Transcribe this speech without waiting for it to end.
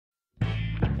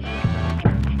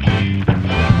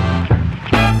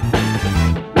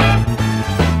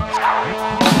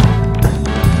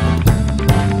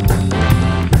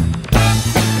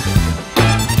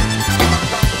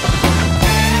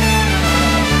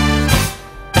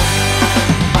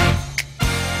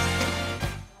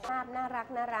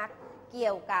น่ารักเกี่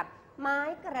ยวกับไม้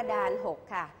กระดาน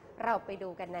6ค่ะเราไปดู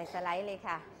กันในสไลด์เลย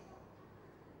ค่ะ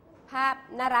ภาพ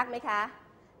น่ารักไหมคะ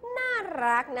น่า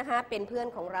รักนะคะเป็นเพื่อน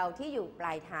ของเราที่อยู่ปล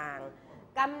ายทาง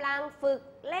กำลังฝึก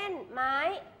เล่นไม้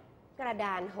กระด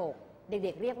าน6เ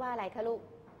ด็กๆเรียกว่าอะไรคะลูก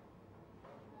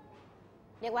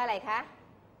เรียกว่าอะไรคะ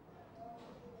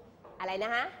อะไรน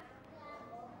ะฮะ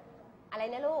อะไร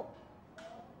นะลูก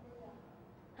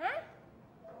ฮะ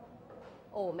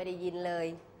โอ้ไม่ได้ยินเลย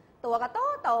ตัวก็โ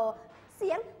ตเสี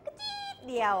ยงกระจี๊ด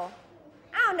เดียว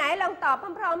อ้าวไหนลองตอบ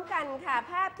พร้อมๆกันค่ะ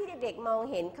ภาพที่เด็กๆมอง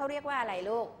เห็นเขาเรียกว่าอะไร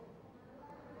ลูก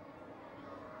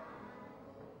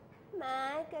ไม้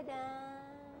กระดา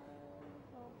น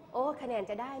โอ้คะแนน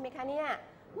จะได้ไหมคะเนี่ย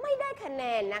ไม่ได้คะแน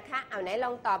นนะคะเอาไหนล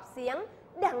องตอบเสียง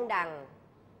ดัง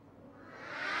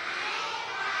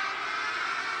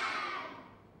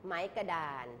ๆไม้กระด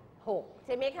าน6ใ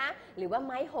ช่ไหมคะหรือว่าไ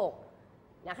ม้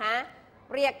6นะคะ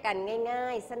เรียกกันง่า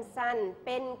ยๆสั้นๆเ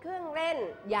ป็นเครื่องเล่น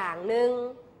อย่างหนึ่ง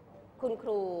คุณค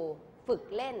รูฝึก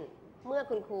เล่นเมื่อ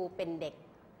คุณครูเป็นเด็ก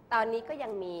ตอนนี้ก็ยั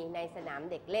งมีในสนาม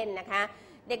เด็กเล่นนะคะ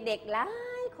เด็กๆหลา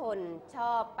ยคนช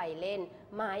อบไปเล่น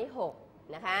ไม้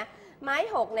6นะคะไม้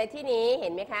6ในที่นี้เห็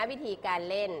นไหมคะวิธีการ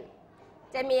เล่น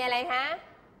จะมีอะไรคะ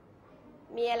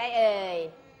มีอะไรเอ่ย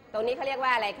ตรงนี้เขาเรียกว่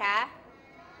าอะไรคะ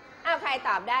อ้าวใครต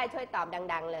อบได้ช่วยตอบ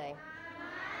ดังๆเลย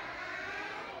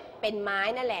เป็นไม้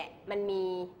นั่นแหละมัน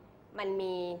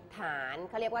มีฐาน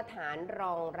เขาเรียกว่าฐานร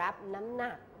องรับน้ำห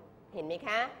นักเห็นไหมค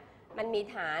ะมันมี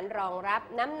ฐานรองรับ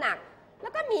น้ำหนักแล้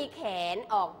วก็มีแขน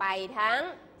ออกไปทั้ง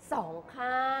2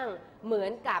ข้างเหมือ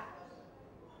นกับ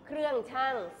เครื่อง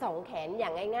ชั่ง2แขนอย่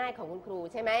างง่ายๆของคุณครู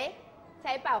ใช่ไหมใ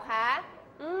ช่เปล่าคะ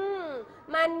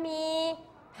มันมี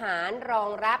ฐานรอง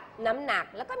รับน้ำหนัก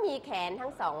แล้วก็มีแขนทั้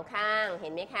ง2ข้างเห็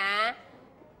นไหมคะ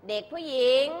เด็กผู้ห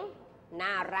ญิงน่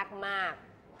ารักมาก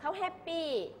เขาแฮปปี้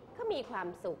เขามีความ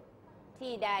สุข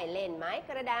ที่ได้เล่นไม้ก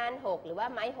ระดาน6หรือว่า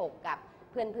ไม้6กับ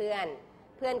เพื่อ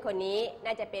นคนนี้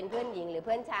น่าจะเป็นเพื่อนหญิงหรือเ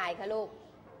พื่อนชายคะลูก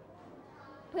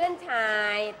เพื่อนชา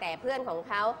ยแต่เพื่อนของ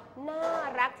เขาน่า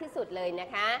รักที่สุดเลยนะ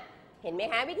คะเห็นไหม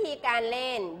คะวิธีการเ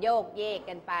ล่นโยกเยก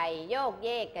กันไปโยกเย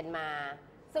กกันมา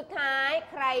สุดท้าย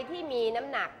ใครที่มีน้ำ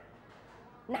หนัก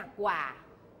หนักกว่า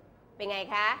เป็นไง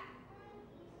คะ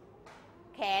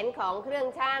แขนของเครื่อง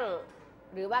ชั่ง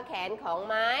หรือว่าแขนของ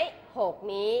ไม้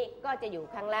6นี้ก็จะอยู่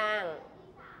ข้างล่าง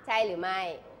ใช่หรือไม่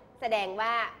แสดงว่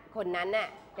าคนนั้นน่ะ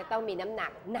จะต้องมีน้ำหนั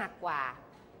กหนักกว่า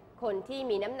คนที่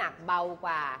มีน้ำหนักเบาก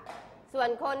ว่าส่วน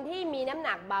คนที่มีน้ำห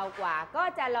นักเบากว่าก็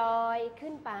จะลอย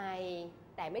ขึ้นไป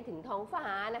แต่ไม่ถึงท้องฟ้า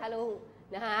นะคะลุง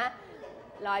นะคะ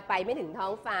ลอยไปไม่ถึงท้อ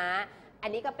งฟ้าอัน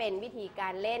นี้ก็เป็นวิธีกา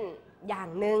รเล่นอย่าง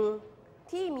หนึ่ง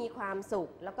ที่มีความสุข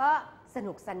แล้วก็ส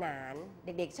นุกสนานเ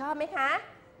ด็กๆชอบไหมคะ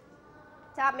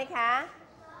ชอบไหมคะ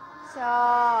ช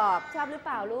อบหรือเป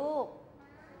ล่าลูก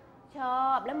ชอ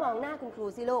บแล้วมองหน้าคุณครู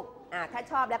สิลูกถ้า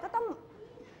ชอบแล้วก็ต้อง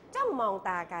จ้องมอง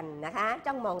ตากันนะคะ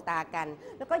จ้องมองตากัน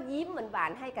แล้วก็ยิ้มหวา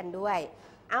นๆให้กันด้วย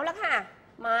เอาละค่ะ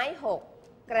ไม้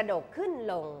6กระดกขึ้น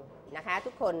ลงนะคะทุ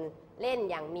กคนเล่น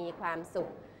อย่างมีความสุข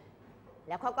แ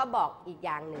ล้วเขาก็บอกอีกอ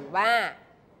ย่างหนึ่งว่า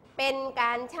เป็นก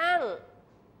ารชั่ง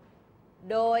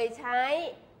โดยใช้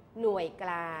หน่วยก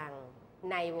ลาง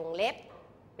ในวงเล็บ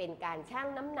เป็นการชั่ง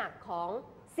น้ำหนักของ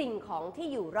สิ่งของที่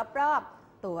อยู่รอบ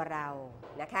ๆตัวเรา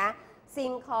นะคะสิ่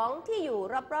งของที่อยู่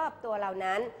รอบๆตัวเรา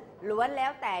นั้นล้วนแล้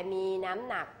วแต่มีน้ำ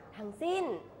หนักทั้งสิ้น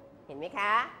เห็นไหมค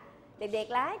ะเด็ก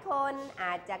ๆหลายคนอ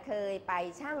าจจะเคยไป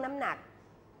ชั่งน้ำหนัก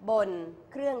บน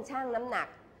เครื่องชั่งน้ำหนัก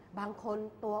บางคน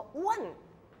ตัวอ้วน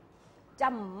จ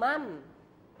ำมั่ม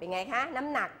เป็นไงคะน้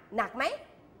ำหนักหนักไหม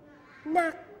หนั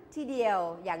กทีเดียว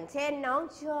อย่างเช่นน้อง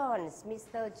จอห์นมิส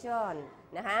เตอร์จอห์น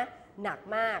นะคะหนัก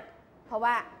มากเพราะ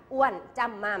ว่าอ้วนจ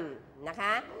ำมั่มนะค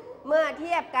ะเมื่อเ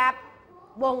ทียบกับ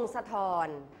วงศธร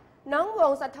น้องว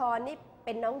งศธรนี่เ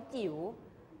ป็นน้องจิ๋ว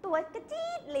ตัวกระ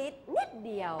จี๊ดลิดนิดเ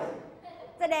ดียว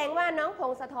แสดงว่าน้องพ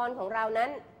งศธรของเรานั้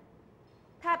น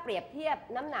ถ้าเปรียบเทียบ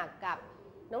น้ำหนักกับ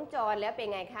น้องจรแล้วเป็น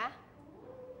ไงคะ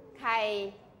ใคร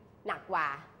หนักกว่า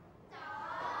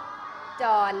จ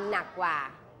รหนักกว่า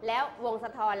แล้ววงศ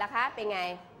ธรล่ะคะเป็นไง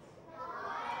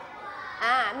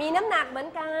มีน้ำหนักเหมือน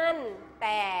กันแ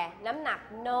ต่น้ำหนัก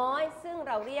น้อยซึ่งเ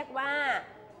ราเรียกว่า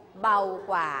เบา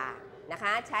กว่านะค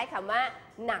ะใช้คำว่า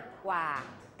หนักกว่า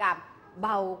กับเบ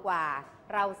ากว่า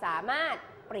เราสามารถ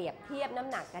เปรียบเทียบน้ำ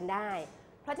หนักกันได้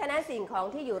เพราะฉะนั้นสิ่งของ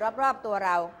ที่อยู่รอบๆตัวเ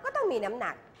ราก็ต้องมีน้ำห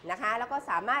นักนะคะแล้วก็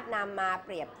สามารถนำมาเป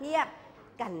รียบเทียบ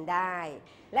กันได้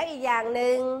และอีกอย่างห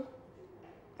นึ่ง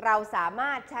เราสาม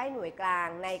ารถใช้หน่วยกลาง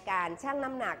ในการชั่ง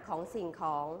น้ำหนักของสิ่งข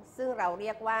องซึ่งเราเรี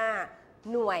ยกว่า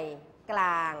หน่วยกล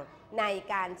างใน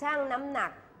การชั่งน้ำหนั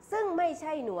กซึ่งไม่ใ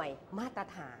ช่หน่วยมาตร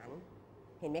ฐาน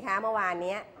เห็นไหมคะเมื่อวาน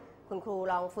นี้คุณครู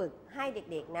ลองฝึกให้เ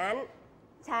ด็กๆนั้น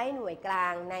ใช้หน่วยกลา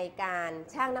งในการ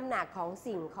ชั่งน้ำหนักของ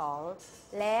สิ่งของ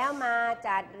แล้วมา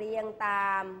จัดเรียงตา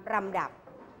มลำดับ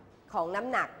ของน้ำ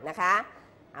หนักนะคะ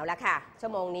เอาละค่ะชั่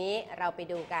วโมงนี้เราไป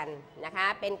ดูกันนะคะ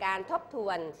เป็นการทบทว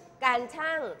นการ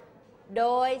ชั่งโด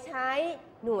ยใช้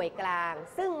หน่วยกลาง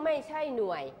ซึ่งไม่ใช่ห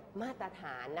น่วยมาตรฐ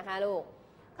านนะคะลูก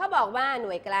เขาบอกว่าห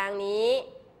น่วยกลางนี้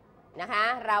นะคะ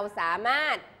เราสามา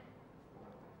รถ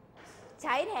ใ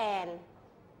ช้แทน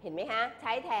เห็นไหมคะใ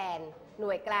ช้แทนห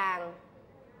น่วยกลาง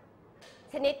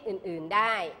ชนิดอื่นๆไ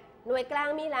ด้หน่วยกลาง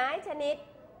มีหลายชนิด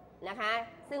นะคะ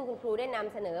ซึ่งคุณครูได้น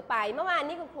ำเสนอไปเมื่อวาน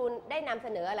นี้คุณครูได้นำเส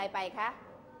นออะไรไปคะ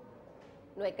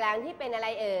หน่วยกลางที่เป็นอะไร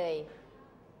เอ่ย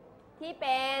ที่เ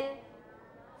ป็น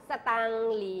สตาง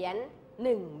ค์เหรียญ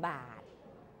1 บาท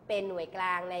เป็นหน่วยกล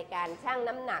างในการชั่ง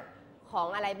น้ำหนักของ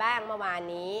อะไรบ้างเมื่อวาน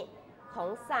นี้ของ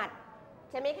สัตว์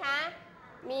ใช่ไหมคะ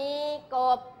มีก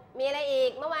บมีอะไรอี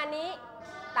กเมื่อวานนี้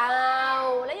เต่า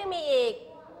แล้วยังมีอีก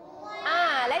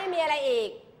แล้วยังมีอะไรอีก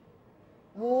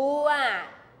วัว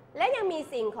และยังมี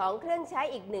สิ่งของเครื่องใช้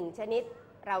อีก1ชนิด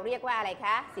เราเรียกว่าอะไรค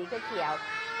ะสีเขียว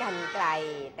กรรไกร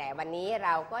แต่วันนี้เร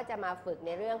าก็จะมาฝึกใน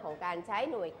เรื่องของการใช้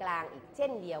หน่วยกลางอีกเช่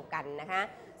นเดียวกันนะคะ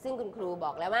ซึ่งคุณครูบ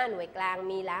อกแล้วว่าหน่วยกลาง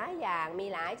มีหลายอย่างมี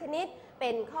หลายชนิดเป็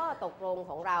นข้อตกลง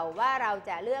ของเราว่าเรา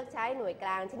จะเลือกใช้หน่วยกล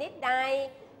างชนิดใด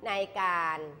ในกา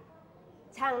ร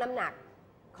ชั่งน้ำหนัก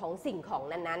ของสิ่งของ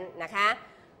นั้นๆนะคะ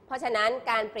เพราะฉะนั้น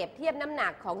การเปรียบเทียบน้ำหนั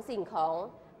กของสิ่งของ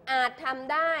อาจท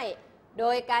ำได้โด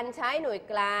ยการใช้หน่วย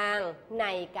กลางใน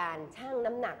การชั่ง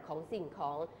น้ำหนักของสิ่งข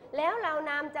องแล้วเรา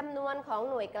นำจำนวนของ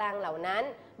หน่วยกลางเหล่านั้น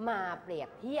มาเปรียบ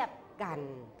เทียบกัน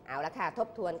เอาละค่ะทบ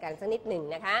ทวนกันสักนิดหนึ่ง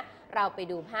นะคะเราไป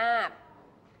ดูภาพ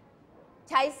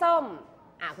ใช้ส้ม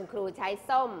คุณครูใช้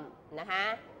ส้มนะคะ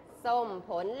ส้มผ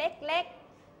ลเล็ก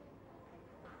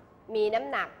ๆมีน้ำ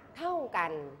หนักเท่ากั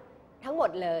นทั้งหม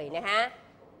ดเลยนะคะ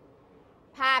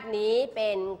ภาพนี้เป็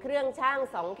นเครื่องชั่ง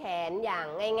2 แขนอย่าง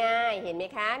ง่ายๆเห็นไหม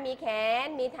คะมีแขน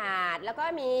มีถาดแล้วก็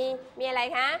มีอะไร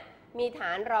คะมีฐ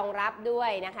านรองรับด้ว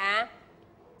ยนะคะ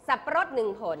สับปะรด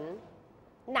1 ผล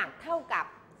หนักเท่ากับ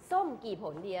ส้มกี่ผ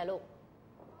ลเดียลูก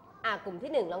กลุ่ม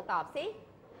ที่1ลองตอบสิ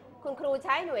คุณครูใ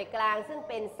ช้หน่วยกลางซึ่ง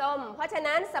เป็นส้มเพราะฉะ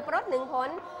นั้นสับปะรด1 ผล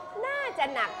น่าจะ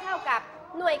หนักเท่ากับ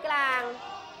หน่วยกลาง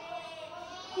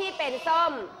ที่เป็นส้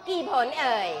มกี่ผลเ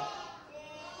อ่ย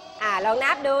ลอง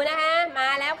นับดูนะคะมา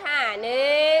แล้วค่ะ1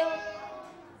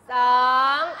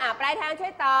 2ปลายทางช่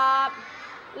วยตอบ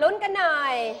ลุ้นกันหน่อ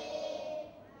ย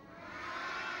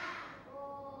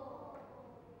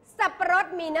สับปะรด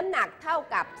มีน้ำหนักเท่า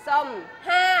กับส้ม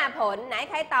5 ผลไหน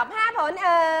ใครตอบ5 ผลเ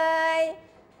อ่ย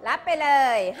รับไปเล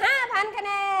ย 5,000 คะแ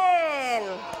นน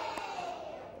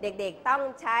เด็กๆต้อง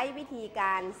ใช้วิธีก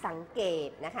ารสังเกต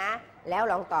นะคะแล้ว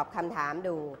ลองตอบคำถาม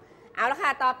ดูเอาละค่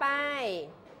ะต่อไป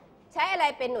ใช้อะไร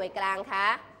เป็นหน่วยกลางคะ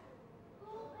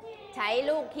ใช้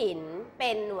ลูกหินเป็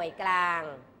นหน่วยกลาง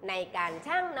ในการ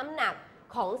ชั่งน้ำหนัก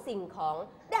ของสิ่งของ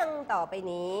ดังต่อไป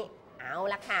นี้เอา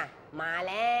ละค่ะมา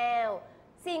แล้ว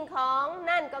สิ่งของ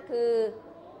นั่นก็คือ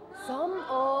ส้ม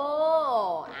โอ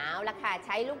เอาละค่ะใ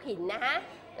ช้ลูกหินนะคะ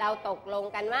เราตกลง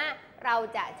กันว่าเรา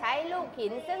จะใช้ลูกหิ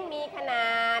นซึ่งมีขนา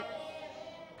ด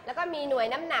แล้วก็มีหน่วย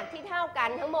น้ำหนักที่เท่ากัน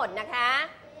ทั้งหมดนะคะ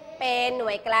เป็นหน่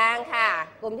วยกลางค่ะ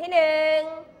กลุ่มที่1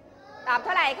ตอบเ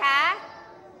ท่าไหร่คะ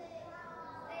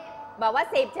บอกว่า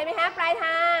10ใช่ไหมคะปลายท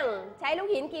างใช้ลูก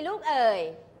หินกี่ลูกเอ่ย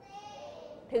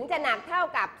ถึงจะหนักเท่า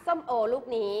กับส้มโอลูก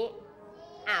นี้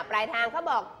ปลายทางเขา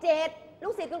บอก7ลู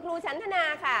กศิษย์คุณครูฉันธนา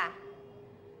ค่ะ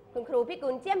คุณครูพิกุ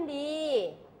ลเจียมดี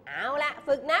เอาละ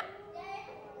ฝึกนับ2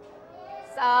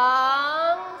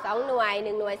 หน่วย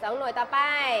1 หน่วย2 หน่วยต่อไป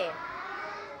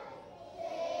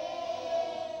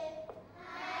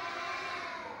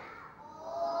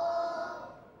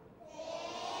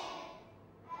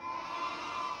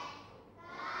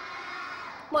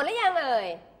หมดหรือยังเอ่ย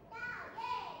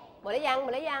หมดหรือยัง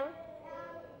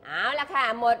เอาละค่ะ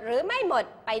หมดหรือไม่หมด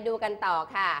ไปดูกันต่อ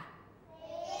ค่ะ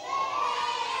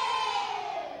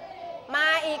มา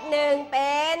อีก1เ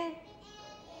ป็น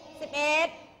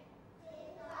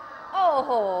11โอ้โ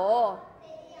ห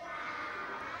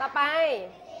ต่อไป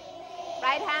ปล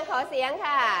ายทางขอเสียง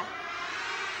ค่ะ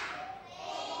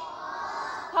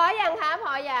พออย่างคะพ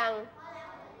ออย่าง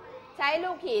ใช้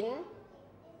ลูกหิน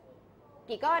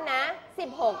กี่ก้อนนะ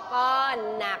16 ก้อน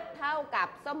หนักเท่ากับ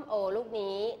ส้มโอลูก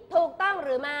นี้ถูกต้องห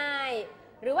รือไม่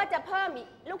หรือว่าจะเพิ่ม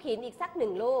ลูกหินอีกสัก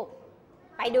1 ลูก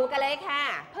ไปดูกันเลยค่ะ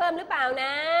เพิ่มหรือเปล่าน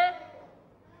ะ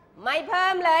ไม่เพิ่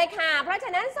มเลยค่ะเพราะฉ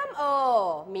ะนั้นส้มโอ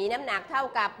มีน้ำหนักเท่า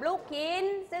กับลูกหิน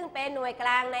ซึ่งเป็นหน่วยกล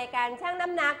างในการชั่งน้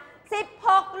ำหนัก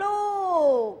16 ลู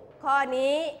กข้อ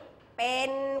นี้เป็น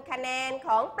คะแนนข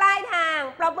องปลายทาง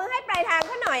ปรบมือให้ปลายทางเ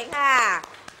ขาหน่อยค่ะ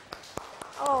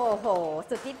โอ้โห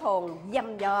สุทธิพงษ์เยี่ยม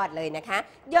ยอดเลยนะคะ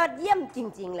ยอดเยี่ยมจ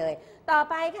ริงๆเลยต่อ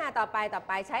ไปค่ะต่อไ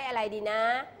ปใช้อะไรดีนะ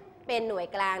เป็นหน่วย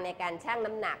กลางในการชั่ง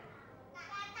น้ำหนัก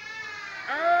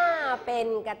เป็น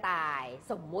กระต่าย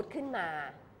สมมุติขึ้นมา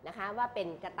นะคะว่าเป็น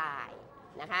กระต่าย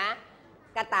นะคะ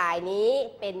กระต่ายนี้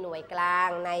เป็นหน่วยกลาง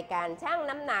ในการชั่ง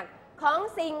น้ำหนักของ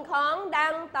สิ่งของดั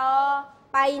งต่อ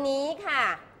ไปนี้ค่ะ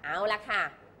เอาละค่ะ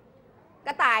ก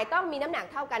ระต่ายต้องมีน้ำหนัก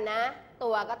เท่ากันนะตั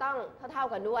วก็ต้องเท่า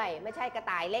กันด้วยไม่ใช่กระ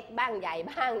ต่ายเล็กบ้างใหญ่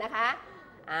บ้างนะคะ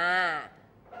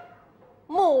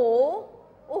หมู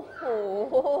โอ้โห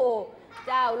เ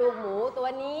จ้าลูกหมูตัว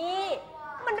นี้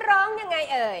มันร้องยังไง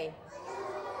เอ่ย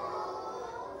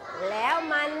แล้ว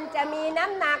มันจะมีน้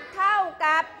ำหนักเท่า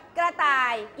กับกระต่า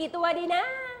ยกี่ตัวดีนะ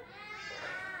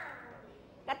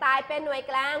กระต่ายเป็นหน่วย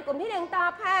กลางกลุ่มที่1ตอ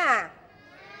บค่ะ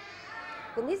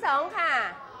กลุ่มที่2ค่ะ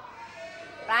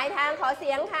ปลายทางขอเ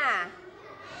สียงค่ะ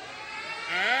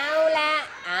เอาล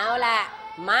ะ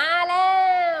มาแล้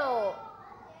ว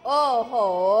โอ้โห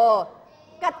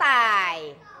กระต่าย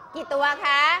กี่ตัวค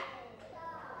ะ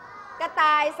กระ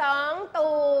ต่าย2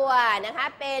ตัวนะคะ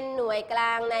เป็นหน่วยกล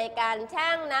างในการ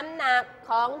ชั่งน้ำหนัก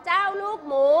ของเจ้าลูก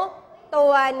หมูตั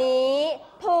วนี้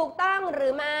ถูกต้องหรื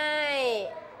อไม่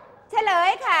เฉล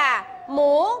ยค่ะห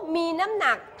มูมีน้ำห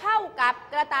นักเท่ากับ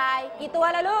กระต่ายกี่ตัว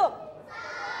ละลูก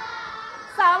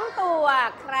2ตัว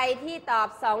ใครที่ตอบ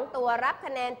2ตัวรับค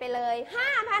ะแนนไปเลย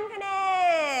 5,000 คะแน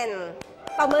น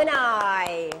ตบมือหน่อย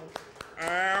เอ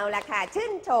าละค่ะชื่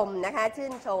นชมนะคะชื่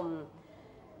นชม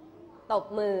ตบ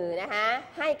มือนะคะ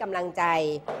ให้กำลังใจ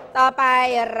ต่อไป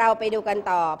เราไปดูกัน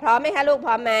ต่อพร้อมไหมคะลูกพ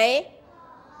ร้อมไหม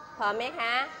พร้อมไหมค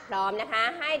ะพร้อมนะคะ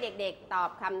ให้เด็กๆตอบ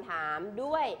คำถาม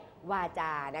ด้วยวาจ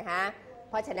านะคะ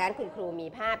เพราะฉะนั้นคุณครูมี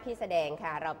ภาพที่แสดงค่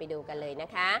ะเราไปดูกันเลยน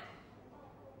ะคะ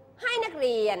ให้นักเ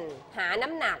รียนหาน้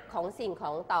ำหนักของสิ่งข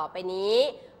องต่อไปนี้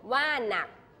ว่าหนัก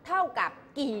เท่ากับ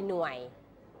กี่หน่วย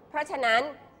เพราะฉะนั้น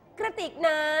กระติก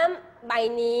น้ำใบ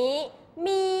นี้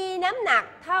มีน้ำหนัก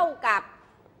เท่ากับ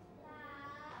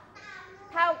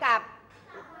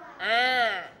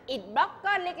อิฐบล็อก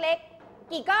ก้อนเล็ก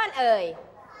ๆกี่ก้อนเอ่ย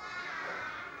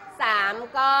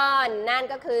3ก้อนนั่น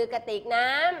ก็คือกระติกน้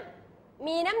ำ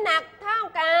มีน้ำหนักเท่า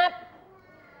กับ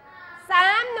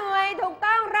3หน่วยถูก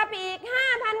ต้องรับอีก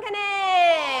 5,000 คะแน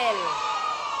น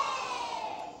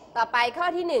ต่อไปข้อ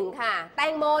ที่1ค่ะแต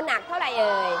งโมหนักเท่าไหร่เ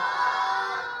อ่ย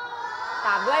ต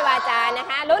อบด้วยวาจานะ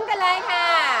คะลุ้นกันเลยค่ะ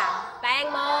แตง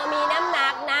โมมีน้ำหนั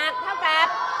กเท่ากับ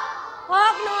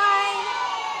6หน่วย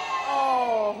โอ้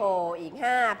โหอีก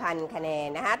 5,000 คะแนน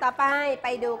นะคะต่อไป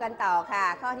ดูกันต่อค่ะ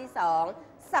ข้อที่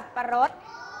2สับปะรด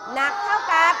หนักเท่า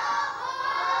กับ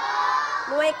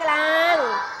หน่วยกลาง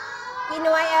กี่ห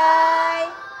น่วยเอ่ย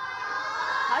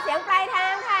ขอเสียงปลายทา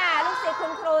งค่ะลูกศิษย์คุ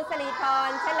ณครูสลีพ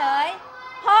รเฉลย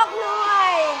6หน่ว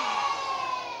ย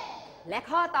และ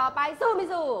ข้อต่อไปสู้ไม่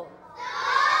สู้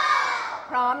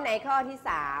พร้อมในข้อที่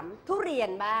3ทุเรียน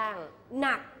บ้างห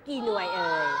นักกี่หน่วยเ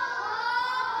อ่ย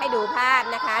ให้ดูภาพ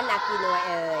นะคะหนักกี่หน่วย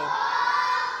เอ่ย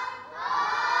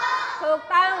ถูก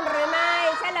ต้องหรือไม่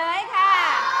เฉลยค่ะ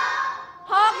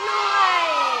6หน่วย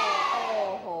โอ้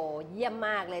โหเยี่ยมม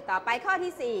ากเลยต่อไปข้อ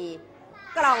ที่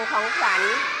4กล่องของขวัญ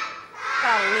ก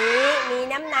ล่องนี้มี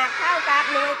น้ำหนักเท่ากับ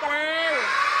หน่วยกลาง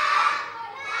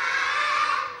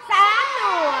3ห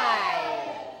น่วย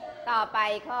ต่อไป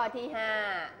ข้อที่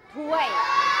5ถ้วย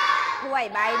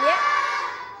ใบเนี้ย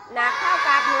หนักเท่า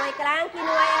กับหน่วยกลางกี่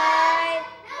หน่วยเอ่ย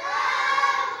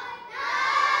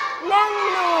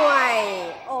1หน่วย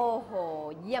โอ้โห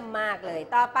เยี่ยมมากเลย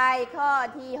ต่อไปข้อ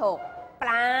ที่6ปล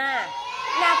า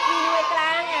หนักกี่หน่วยกล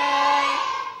างเอ่ย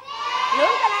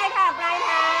ลุ้นกันเลยค่ะปลาย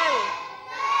ทาง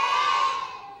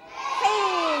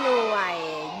4หน่วย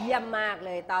เยี่ยมมากเ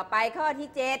ลยต่อไปข้อที่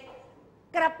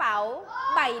7กระเป๋า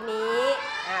ใบนี้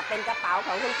เป็นกระเป๋าข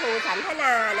องคุณครูฉันทน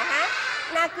านะคะ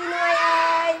หนักกี่หน่วยเ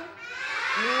อ่ย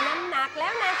มีน้ำหนักแล้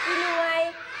วหนักกี่หน่วย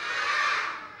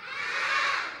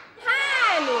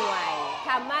5หน่วยค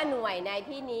ำว่าหน่วยใน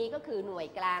ที่นี้ก็คือหน่วย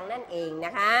กลางนั่นเองน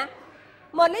ะคะ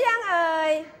หมดหรือยังเอ่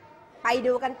ยไป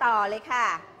ดูกันต่อเลยค่ะ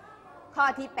ข้อ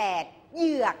ที่8เห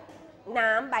ยือกน้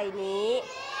ำใบนี้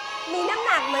มีน้ำห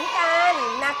นักเหมือนกัน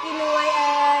หนักกี่หน่วยเ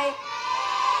อ่ย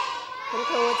คุณ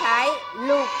ครูใช้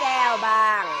ลูกแก้วบ้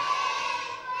าง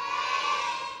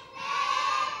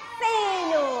4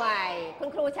หน่วยคุณ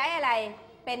ครูใช้อะไร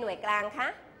เป็นหน่วยกลางคะ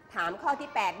ถามข้อที่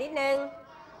8นิดนึง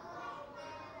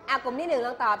กลุ่มที่1ล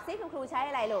องตอบซิคุณครูใช้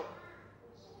อะไรลูก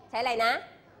ใช้อะไรนะ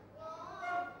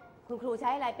คุณครูใช้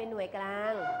อะไรเป็นหน่วยกลา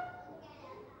ง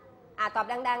ตอบ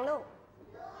ดังๆลูก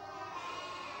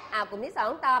กลุ่มที่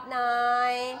2ตอบหน่อ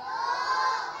ย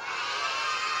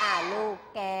ลูก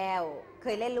แก้วเค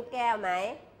ยเล่นลูกแก้วไหม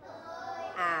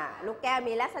ลูกแก้ว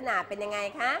มีลักษณะเป็นยังไง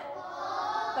คะ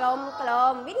กลม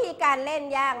วิธีการเล่น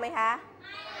ยากไหมคะ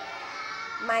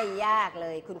ไม่ยากเล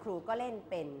ยคุณครูก็เล่น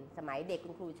เป็นสมัยเด็กคุ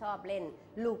ณครูชอบเล่น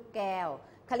ลูกแก้ว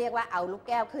เขาเรียกว่าเอาลูก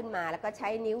แก้วขึ้นมาแล้วก็ใช้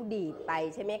นิ้วดีดไป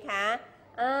ใช่ไหมคะ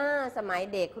สมัย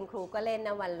เด็กคุณครูก็เล่นน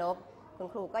ะวันลบคุณ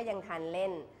ครูก็ยังทันเล่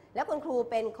นแล้วคุณครู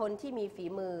เป็นคนที่มีฝี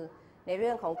มือในเ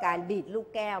รื่องของการดีดลูก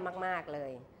แก้วมากๆเล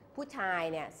ยผู้ชาย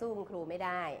เนี่ยสู้คุณครูไม่ไ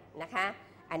ด้นะคะ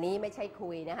อันนี้ไม่ใช่คุ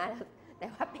ยนะคะแต่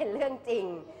ว่าเป็นเรื่องจริง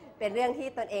เป็นเรื่องที่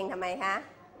ตนเองทำไมคะ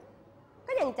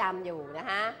ก็ยังจำอยู่นะ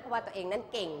คะเพราะว่าตัวเองนั้น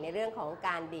เก่งในเรื่องของก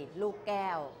ารดีดลูกแก้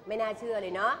วไม่น่าเชื่อเล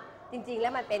ยเนาะจริงๆแล้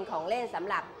วมันเป็นของเล่นสำ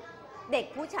หรับเด็ก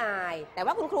ผู้ชายแต่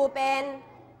ว่าคุณครูเป็น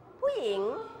ผู้หญิง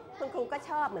คุณครูก็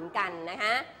ชอบเหมือนกันนะค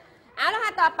ะเอาละค่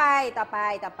ะต่อไป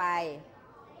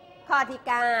ข้อที่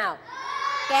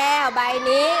 9แก้วใบ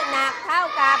นี้หนักเท่า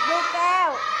กับลูกแก้ว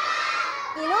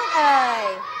กี่ลูกเอ่ย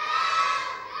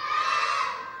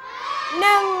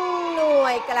1 หน่ว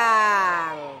ยกลา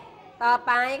งต่อไ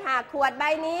ปค่ะขวดใบ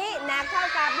นี้หนักเท่า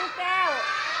กับลูกแก้ว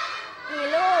กี่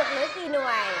ลูกหรือกี่หน่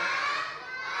วย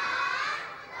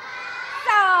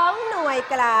2 หน่วย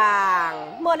กลาง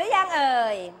หมดหรือยังเอ่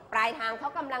ยปลายทางเขา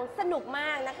กำลังสนุกม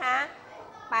ากนะคะ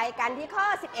ไปกันที่ข้อ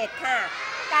 11 ค่ะ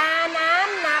กาน้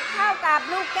ำหนักเท่ากับ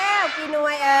ลูกแก้วกี่หน่ว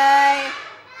ยเอ่ย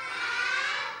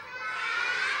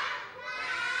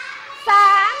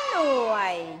3 หน่ว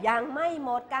ยยังไม่หม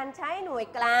ดการใช้หน่วย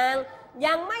กลาง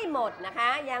ยังไม่หมดนะคะ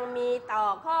ยังมีต่อ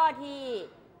ข้อที่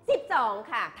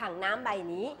12ค่ะถังน้ำใบ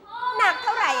นี้หนักเ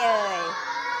ท่าไหร่เอ่ย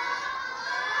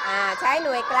ใช้ห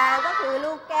น่วยกลางก็คือ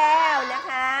ลูกแก้วนะ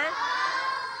คะ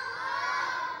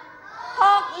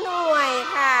6 หน่วย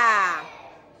ค่ะ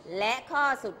และข้อ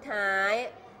สุดท้า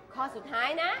ย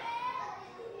นะ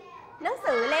หนัง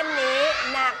สือเล่มนี้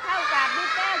หนักเท่ากับลูก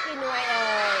แก้วกี่หน่วยเ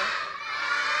อ่ย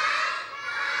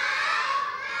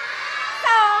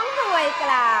2 หน่วยก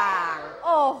ลางโ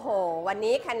อ้โหวัน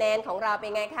นี้คะแนนของเราเป็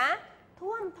นไงคะ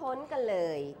ท่วมท้นกันเล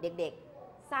ยเด็ก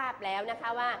ๆทราบแล้วนะคะ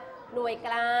ว่าหน่วยก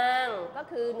ลางก็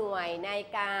คือหน่วยใน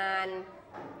การ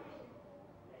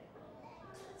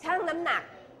ชั่งน้ำหนัก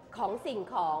ของสิ่ง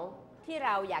ของที่เร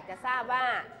าอยากจะทราบว่า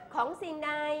ของสิ่งใ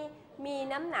ดมี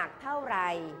น้ำหนักเท่าไหร่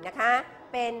นะคะ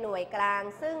เป็นหน่วยกลาง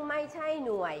ซึ่งไม่ใช่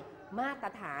หน่วยมาตร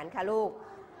ฐานค่ะลูก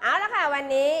เอาละค่ะวัน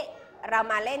นี้เรา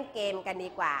มาเล่นเกมกันดี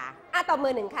กว่าตบมื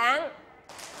อ1 ครั้ง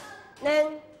1